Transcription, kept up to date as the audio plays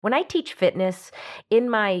When I teach fitness in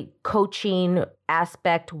my coaching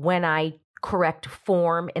aspect, when I correct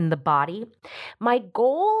form in the body, my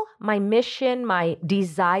goal, my mission, my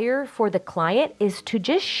desire for the client is to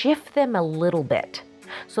just shift them a little bit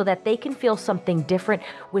so that they can feel something different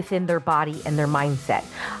within their body and their mindset.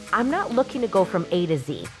 I'm not looking to go from A to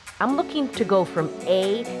Z. I'm looking to go from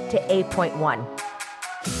A to A.1.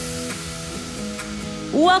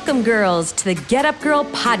 Welcome, girls, to the Get Up Girl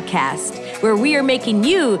podcast, where we are making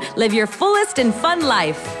you live your fullest and fun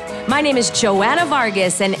life. My name is Joanna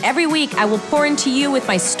Vargas, and every week I will pour into you with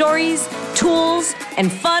my stories, tools,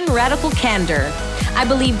 and fun radical candor. I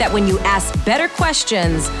believe that when you ask better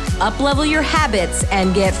questions, up-level your habits,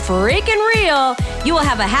 and get freaking real, you will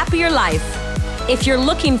have a happier life. If you're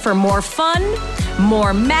looking for more fun,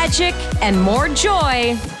 more magic, and more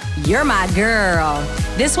joy, you're my girl.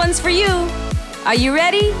 This one's for you. Are you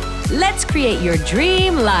ready? Let's create your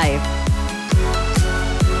dream life.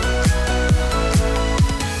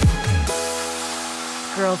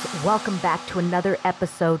 Girls, welcome back to another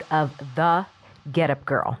episode of The Get Up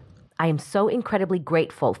Girl. I am so incredibly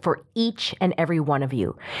grateful for each and every one of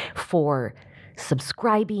you for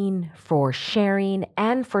subscribing, for sharing,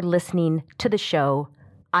 and for listening to the show.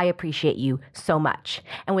 I appreciate you so much.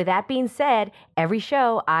 And with that being said, every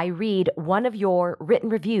show I read one of your written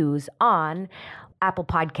reviews on Apple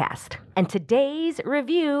Podcast. And today's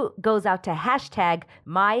review goes out to hashtag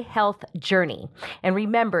 #MyHealthJourney. And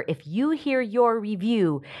remember, if you hear your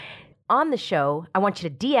review on the show, I want you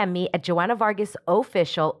to DM me at Joanna Vargas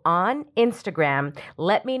Official on Instagram.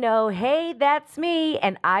 Let me know, hey, that's me,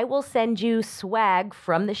 and I will send you swag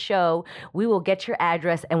from the show. We will get your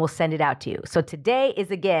address and we'll send it out to you. So today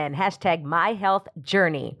is, again, hashtag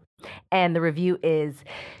 #MyHealthJourney. And the review is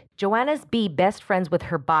Joanna's Be Best Friends with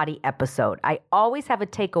Her Body episode. I always have a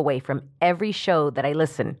takeaway from every show that I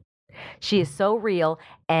listen. She is so real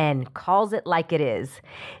and calls it like it is.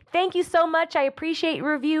 Thank you so much. I appreciate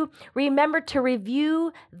your review. Remember to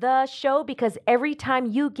review the show because every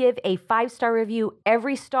time you give a 5-star review,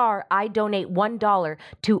 every star, I donate $1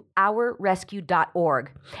 to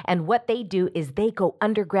ourrescue.org. And what they do is they go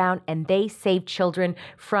underground and they save children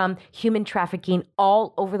from human trafficking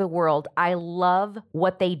all over the world. I love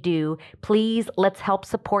what they do. Please, let's help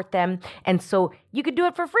support them. And so you could do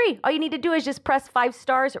it for free. All you need to do is just press 5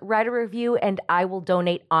 stars, write a review, and I will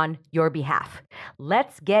donate on your behalf.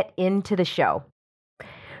 Let's get into the show.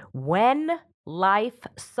 When life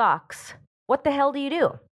sucks, what the hell do you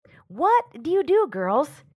do? What do you do, girls?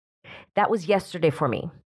 That was yesterday for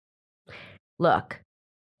me. Look,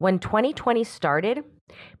 when 2020 started,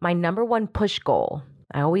 my number one push goal,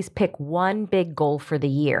 I always pick one big goal for the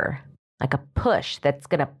year, like a push that's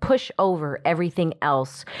going to push over everything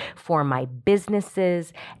else for my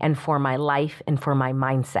businesses and for my life and for my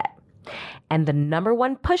mindset. And the number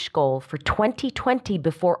one push goal for 2020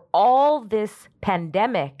 before all this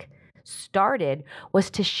pandemic started was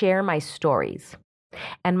to share my stories.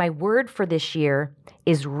 And my word for this year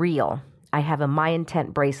is real. I have a My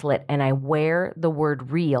Intent bracelet and I wear the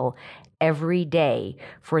word real every day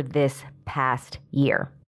for this past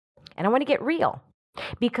year. And I want to get real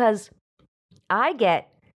because I get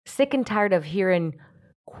sick and tired of hearing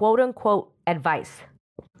quote unquote advice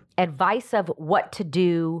of what to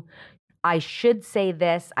do. I should say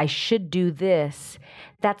this, I should do this.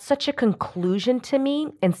 That's such a conclusion to me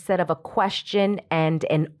instead of a question and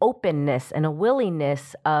an openness and a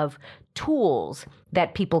willingness of tools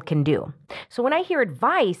that people can do. So when I hear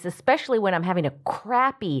advice, especially when I'm having a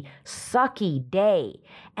crappy, sucky day,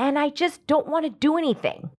 and I just don't want to do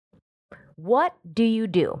anything, what do you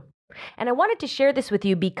do? And I wanted to share this with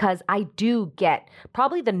you because I do get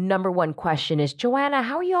probably the number one question is, Joanna,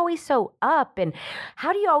 how are you always so up? And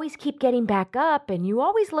how do you always keep getting back up? And you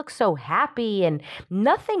always look so happy and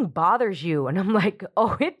nothing bothers you. And I'm like,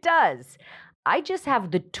 oh, it does. I just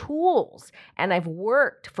have the tools and I've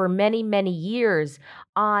worked for many, many years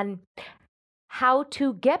on how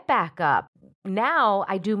to get back up. Now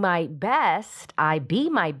I do my best. I be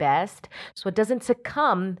my best so it doesn't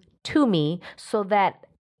succumb to me so that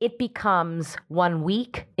it becomes 1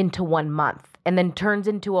 week into 1 month and then turns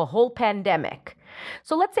into a whole pandemic.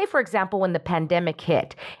 So let's say, for example, when the pandemic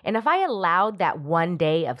hit, and if I allowed that one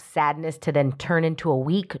day of sadness to then turn into a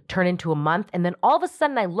week, turn into a month, and then all of a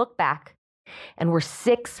sudden I look back and we're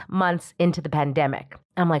 6 months into the pandemic.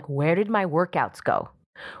 I'm like, where did my workouts go?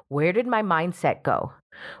 Where did my mindset go?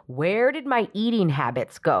 Where did my eating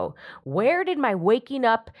habits go? Where did my waking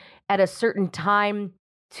up at a certain time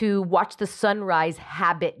to watch the sunrise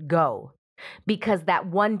habit go? because that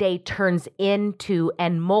one day turns into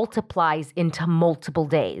and multiplies into multiple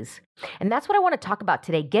days. And that's what I want to talk about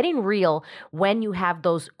today, getting real when you have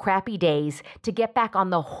those crappy days to get back on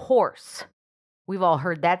the horse. We've all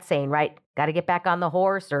heard that saying, right? Got to get back on the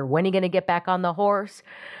horse, or when are you going to get back on the horse?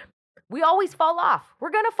 We always fall off.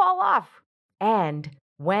 We're going to fall off. And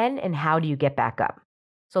when and how do you get back up?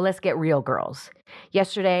 So let's get real, girls.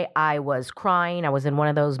 Yesterday, I was crying. I was in one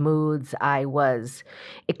of those moods. I was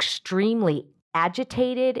extremely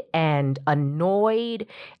agitated and annoyed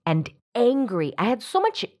and angry. I had so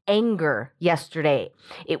much anger yesterday.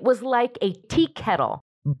 It was like a tea kettle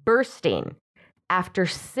bursting after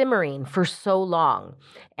simmering for so long.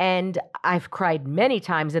 And I've cried many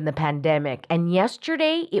times in the pandemic. And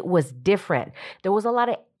yesterday, it was different. There was a lot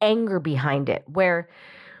of anger behind it, where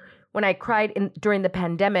when I cried during the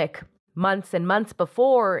pandemic months and months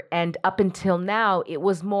before and up until now, it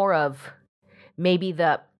was more of maybe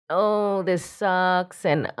oh, this sucks,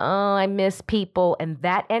 and oh, I miss people. And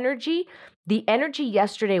that energy, the energy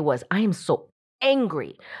yesterday was, I am so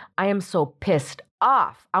angry. I am so pissed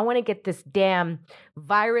off. I want to get this damn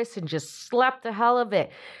virus and just slap the hell of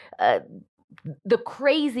it. The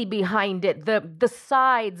crazy behind it, the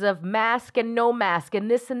sides of mask and no mask and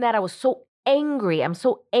this and that. I was so angry. I'm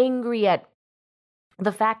so angry at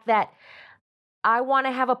the fact that I want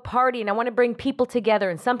to have a party and I want to bring people together,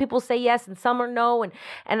 and some people say yes and some are no.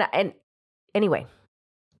 And anyway,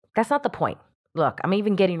 that's not the point. Look, I'm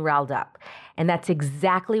even getting riled up. And that's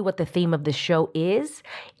exactly what the theme of the show is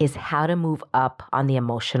how to move up on the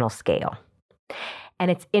emotional scale. And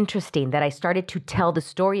it's interesting that I started to tell the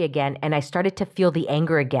story again and I started to feel the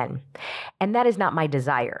anger again. And that is not my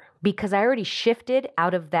desire, because I already shifted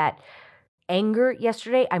out of that anger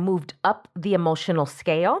yesterday. I moved up the emotional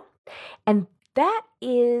scale. And that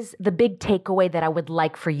is the big takeaway that I would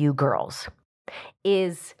like for you girls,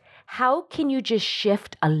 is how can you just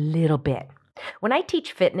shift a little bit? When I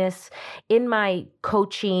teach fitness, in my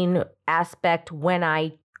coaching aspect, when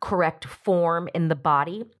I correct form in the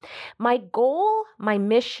body, my goal, my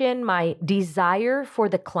mission, my desire for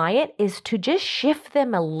the client is to just shift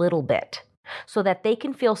them a little bit so that they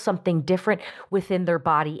can feel something different within their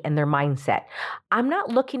body and their mindset. I'm not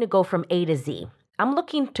looking to go from A to Z. I'm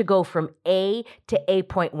looking to go from A to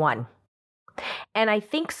A.1. And I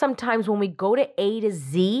think sometimes when we go to A to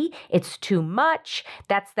Z, it's too much.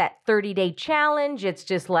 That's that 30-day challenge. It's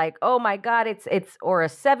just like, oh my God, it's or a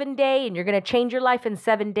 7-day and you're going to change your life in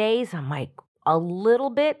 7 days. I'm like, a little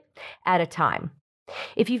bit at a time.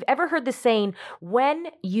 If you've ever heard the saying, when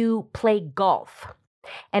you play golf,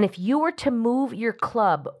 and if you were to move your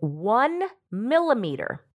club 1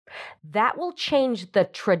 millimeter, that will change the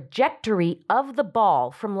trajectory of the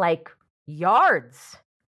ball from like yards,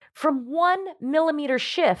 from 1 millimeter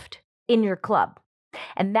shift in your club.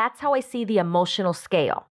 And that's how I see the emotional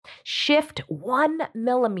scale. Shift 1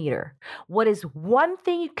 millimeter. What is one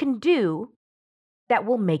thing you can do that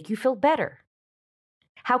will make you feel better?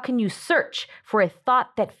 How can you search for a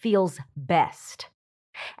thought that feels best?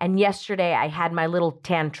 And yesterday I had my little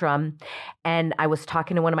tantrum and I was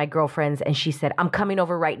talking to one of my girlfriends and she said, I'm coming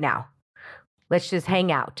over right now. Let's just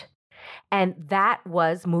hang out. And that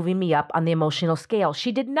was moving me up on the emotional scale.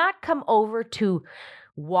 She did not come over to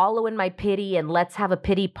wallow in my pity and let's have a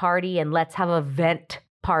pity party and let's have a vent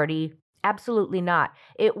party. Absolutely not.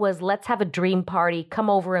 It was, let's have a dream party. Come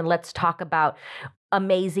over and let's talk about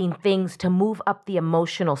amazing things to move up the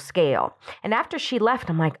emotional scale. And after she left,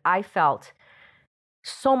 I'm like, I felt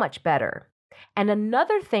so much better. And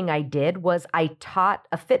another thing I did was I taught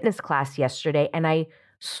a fitness class yesterday and I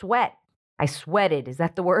sweated. Is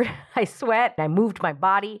that the word? I sweat. I moved my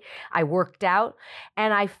body. I worked out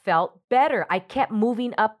and I felt better. I kept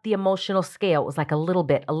moving up the emotional scale. It was like a little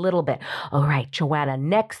bit. All right, Joanna,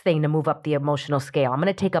 next thing to move up the emotional scale. I'm going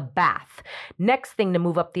to take a bath. Next thing to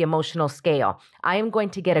move up the emotional scale. I am going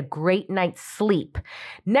to get a great night's sleep.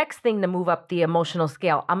 Next thing to move up the emotional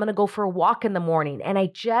scale. I'm going to go for a walk in the morning. And I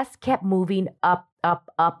just kept moving up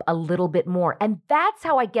a little bit more. And that's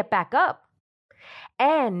how I get back up.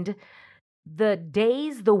 And the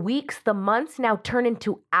days, the weeks, the months now turn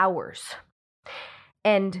into hours.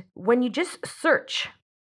 And when you just search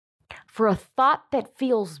for a thought that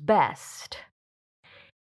feels best,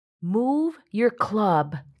 move your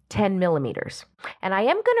club 10 millimeters. And I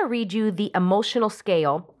am going to read you the emotional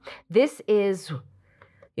scale. This is,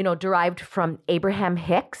 derived from Abraham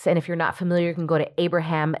Hicks. And if you're not familiar, you can go to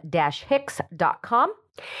abraham-hicks.com.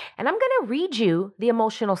 And I'm going to read you the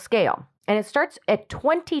emotional scale. And it starts at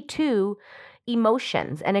 22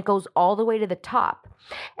 emotions and it goes all the way to the top.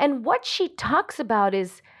 And what she talks about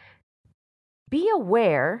is be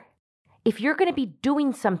aware if you're going to be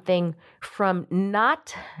doing something from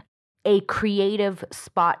not a creative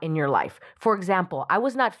spot in your life. For example, I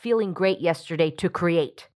was not feeling great yesterday to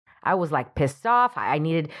create. I was like pissed off. I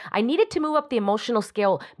needed to move up the emotional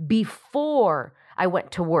scale before I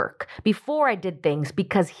went to work, before I did things,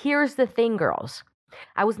 because here's the thing, girls.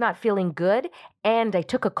 I was not feeling good, and I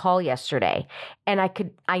took a call yesterday, and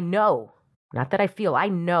I know that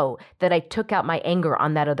I took out my anger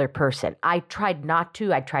on that other person. I tried not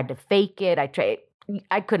to. I tried to fake it.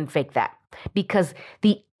 I couldn't fake that because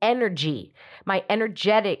the energy, my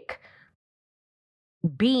energetic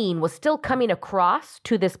being was still coming across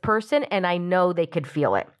to this person, and I know they could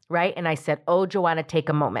feel it, right? And I said, oh, Joanna, take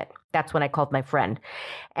a moment. That's when I called my friend.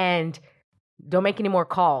 And don't make any more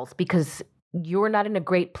calls because you're not in a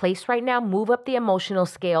great place right now. Move up the emotional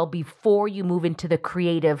scale before you move into the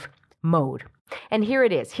creative mode. And here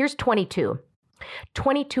it is. Here's 22.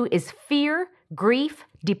 22 is fear, grief,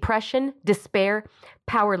 depression, despair,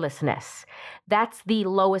 powerlessness. That's the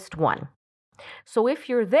lowest one. So if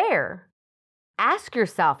you're there, ask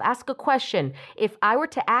yourself, ask a question. If I were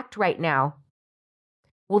to act right now,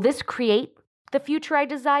 will this create the future I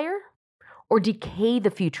desire or decay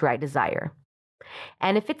the future I desire?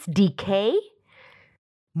 And if it's decay,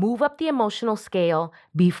 move up the emotional scale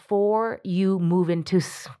before you move into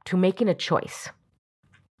making a choice.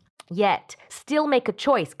 Yet, still make a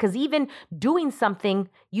choice, because even doing something,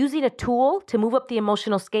 using a tool to move up the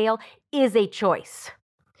emotional scale is a choice.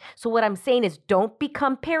 So what I'm saying is don't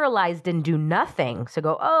become paralyzed and do nothing. So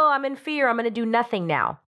go, oh, I'm in fear. I'm going to do nothing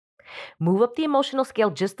now. Move up the emotional scale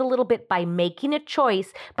just a little bit by making a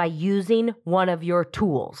choice by using one of your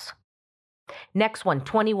tools. Next one,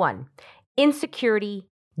 21. Insecurity,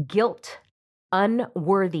 guilt,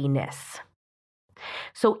 unworthiness.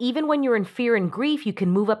 So even when you're in fear and grief, you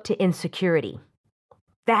can move up to insecurity.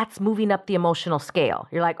 That's moving up the emotional scale.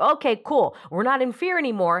 You're like, okay, cool. We're not in fear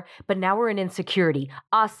anymore, but now we're in insecurity.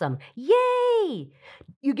 Awesome. Yay!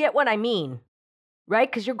 You get what I mean, right?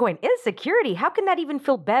 Because you're going, insecurity, how can that even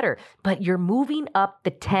feel better? But you're moving up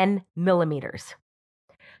the 10 millimeters.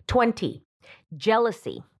 20,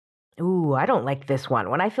 jealousy. Ooh, I don't like this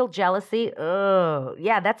one. When I feel jealousy,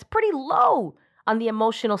 that's pretty low on the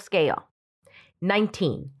emotional scale.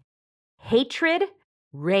 19, hatred,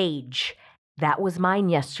 rage. That was mine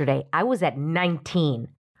yesterday. I was at 19.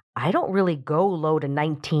 I don't really go low to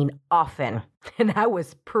 19 often, and I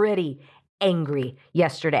was pretty angry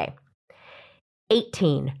yesterday.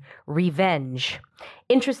 18, revenge.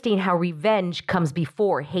 Interesting how revenge comes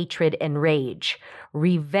before hatred and rage.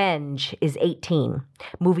 Revenge is 18.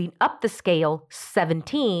 Moving up the scale,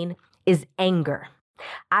 17 is anger.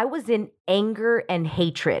 I was in anger and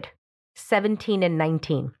hatred, 17 and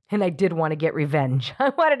 19, and I did want to get revenge. I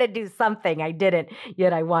wanted to do something. I didn't,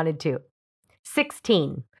 yet I wanted to.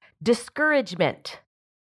 16, discouragement.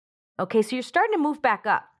 Okay, so you're starting to move back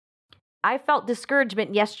up. I felt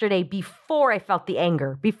discouragement yesterday before I felt the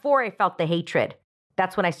anger, before I felt the hatred.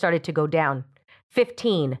 That's when I started to go down.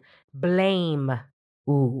 15, blame.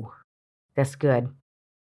 Ooh, that's good.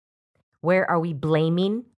 Where are we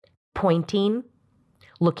blaming, pointing,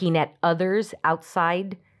 looking at others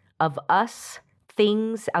outside of us,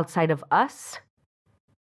 things outside of us,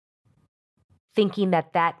 thinking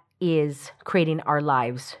that that is creating our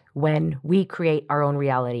lives when we create our own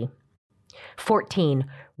reality. 14,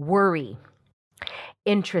 worry.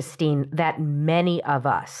 Interesting that many of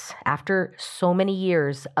us, after so many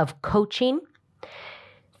years of coaching,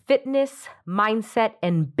 fitness, mindset,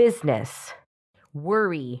 and business,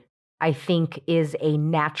 worry, I think, is a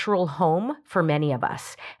natural home for many of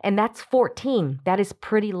us. And that's 14. That is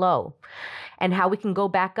pretty low. And how we can go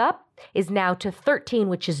back up is now to 13,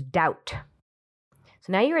 which is doubt.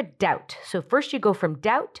 So now you're at doubt. So first you go from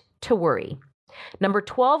doubt to worry. Number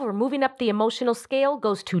 12, we're moving up the emotional scale,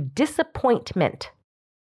 goes to disappointment.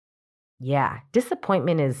 Yeah,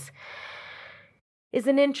 disappointment is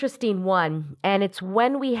an interesting one. And it's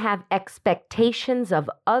when we have expectations of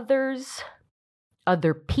others,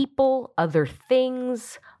 other people, other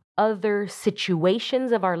things, other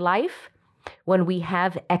situations of our life, when we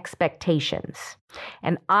have expectations.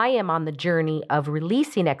 And I am on the journey of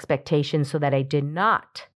releasing expectations so that I did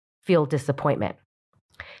not feel disappointment.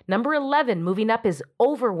 Number 11, moving up, is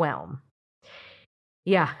overwhelm.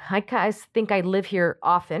 Yeah, I think I live here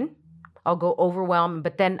often. I'll go overwhelm,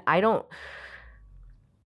 but then I don't,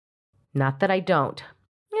 not that I don't.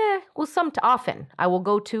 Often I will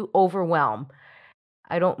go to overwhelm.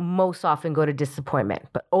 I don't most often go to disappointment,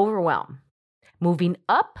 but overwhelm. Moving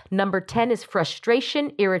up, number 10 is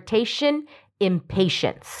frustration, irritation,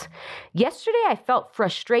 impatience. Yesterday, I felt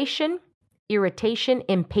frustration, irritation,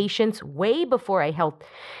 impatience way before I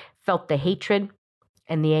felt the hatred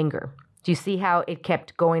and the anger. Do you see how it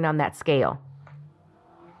kept going on that scale?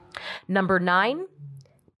 Number 9,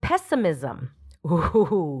 pessimism.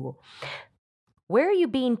 Ooh. Where are you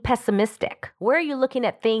being pessimistic? Where are you looking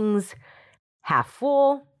at things half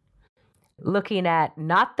full? Looking at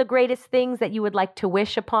not the greatest things that you would like to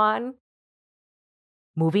wish upon?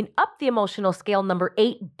 Moving up the emotional scale, number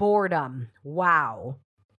 8, boredom. Wow.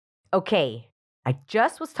 Okay, I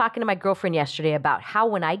just was talking to my girlfriend yesterday about how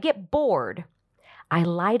when I get bored, I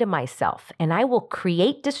lie to myself and I will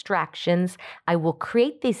create distractions. I will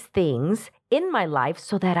create these things in my life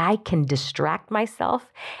so that I can distract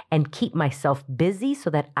myself and keep myself busy so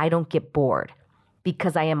that I don't get bored,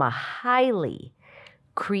 because I am a highly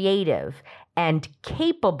creative and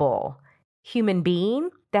capable human being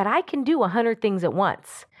that I can do 100 things at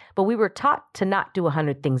once. But we were taught to not do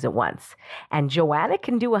 100 things at once. And Joanna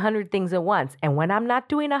can do 100 things at once. And when I'm not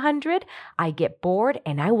doing 100, I get bored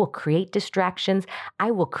and I will create distractions.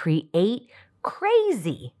 I will create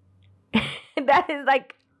crazy. That is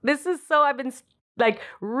like, I've been like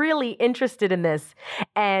really interested in this.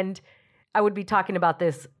 And I would be talking about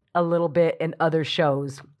this a little bit in other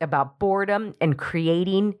shows about boredom and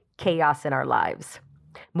creating chaos in our lives.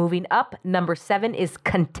 Moving up, number 7 is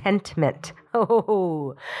contentment.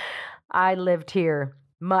 Oh, I lived here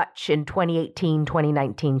much in 2018,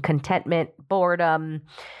 2019. Contentment, boredom,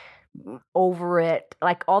 over it,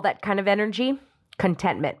 like all that kind of energy.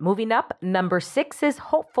 Contentment. Moving up, number 6 is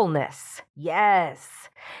hopefulness. Yes.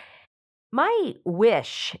 My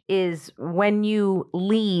wish is when you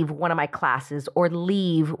leave one of my classes or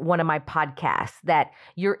leave one of my podcasts that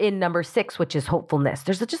you're in number 6, which is hopefulness.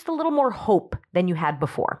 There's just a little more hope than you had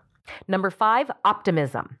before. Number 5,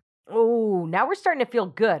 optimism. Oh, now we're starting to feel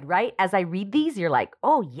good, right? As I read these, you're like,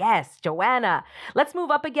 oh yes, Joanna. Let's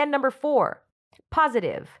move up again. Number 4,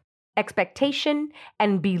 positive. Expectation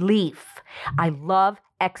and belief. I love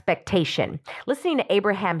expectation. Listening to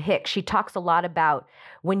Abraham Hicks, she talks a lot about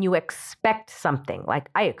when you expect something, like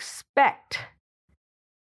I expect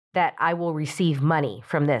that I will receive money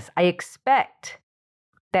from this. I expect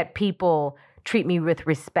that people treat me with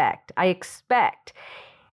respect. I expect.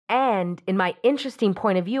 And in my interesting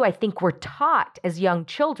point of view, I think we're taught as young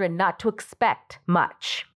children not to expect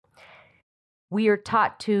much. We are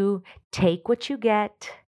taught to take what you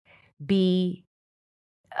get, be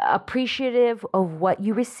appreciative of what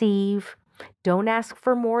you receive. Don't ask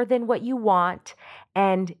for more than what you want.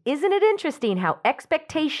 And isn't it interesting how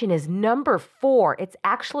expectation is number 4? It's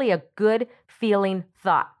actually a good feeling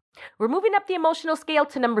thought. We're moving up the emotional scale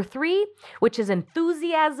to number 3, which is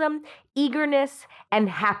enthusiasm, eagerness, and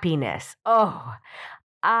happiness. Oh,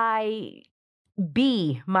 I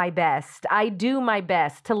be my best. I do my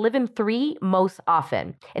best to live in 3 most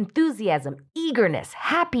often. Enthusiasm, eagerness,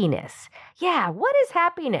 happiness. Yeah, what is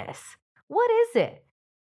happiness? What is it?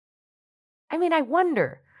 I mean, I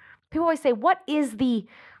wonder. People always say, what is the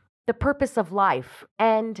purpose of life?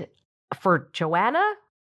 And for Joanna,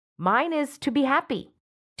 mine is to be happy,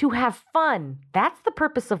 to have fun. That's the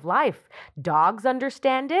purpose of life. Dogs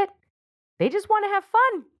understand it. They just want to have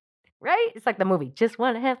fun. Right? It's like the movie, Just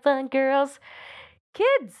Want to Have Fun, Girls.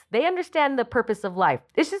 Kids, they understand the purpose of life.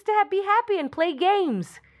 It's just to be happy and play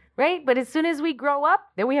games, right? But as soon as we grow up,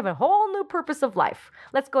 then we have a whole new purpose of life.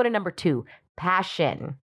 Let's go to number 2,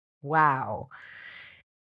 passion. Wow.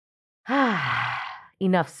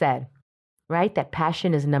 Enough said, right? That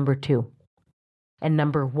passion is number 2. And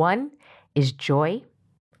number 1 is joy,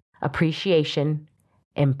 appreciation,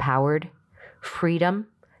 empowered, freedom,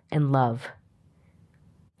 and love.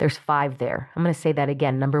 There's 5 there. I'm going to say that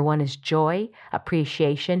again. Number 1 is joy,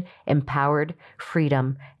 appreciation, empowered,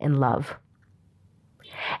 freedom, and love.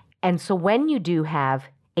 And so when you do have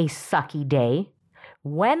a sucky day,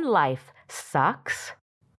 when life sucks,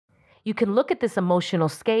 you can look at this emotional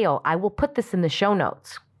scale. I will put this in the show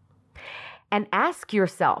notes. And ask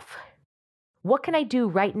yourself, what can I do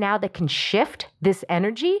right now that can shift this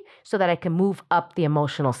energy so that I can move up the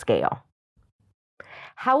emotional scale?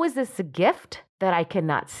 How is this a gift that I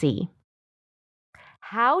cannot see?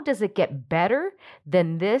 How does it get better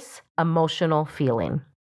than this emotional feeling?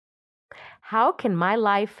 How can my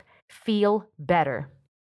life feel better?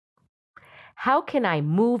 How can I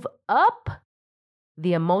move up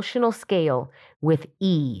the emotional scale with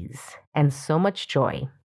ease and so much joy?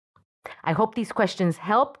 I hope these questions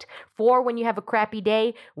helped for when you have a crappy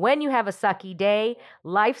day, when you have a sucky day.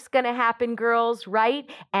 Life's going to happen, girls, right?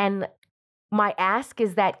 And my ask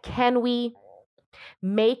is that can we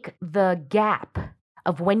make the gap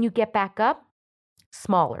of when you get back up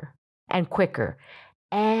smaller and quicker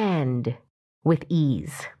and with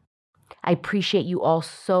ease? I appreciate you all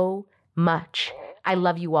so much. I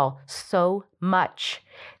love you all so much.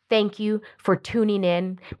 Thank you for tuning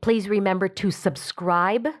in. Please remember to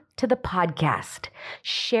subscribe to the podcast.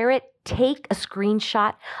 Share it. Take a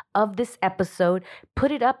screenshot of this episode.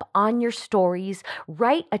 Put it up on your stories.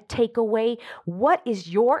 Write a takeaway. What is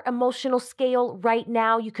your emotional scale right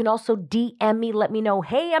now? You can also DM me. Let me know,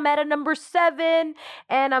 hey, I'm at a number 7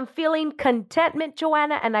 and I'm feeling contentment,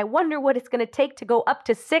 Joanna, and I wonder what it's going to take to go up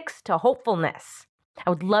to 6 to hopefulness. I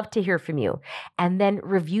would love to hear from you. And then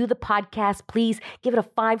review the podcast. Please give it a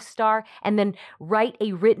 5-star and then write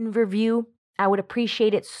a written review. I would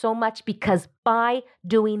appreciate it so much because by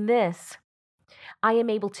doing this, I am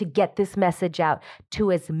able to get this message out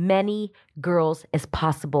to as many girls as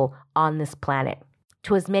possible on this planet,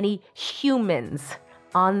 to as many humans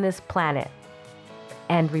on this planet.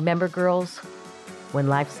 And remember, girls, when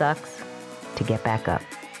life sucks, to get back up.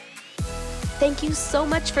 Thank you so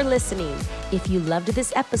much for listening. If you loved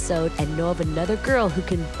this episode and know of another girl who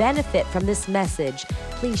can benefit from this message,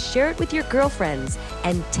 please share it with your girlfriends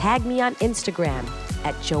and tag me on Instagram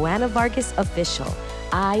at Joanna Vargas Official.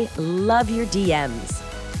 I love your DMs.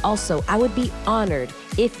 Also, I would be honored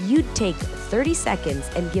if you'd take 30 seconds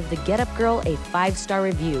and give the Get Up Girl a 5-star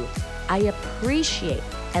review. I appreciate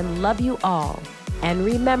and love you all. And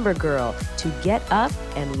remember, girl, to get up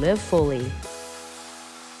and live fully.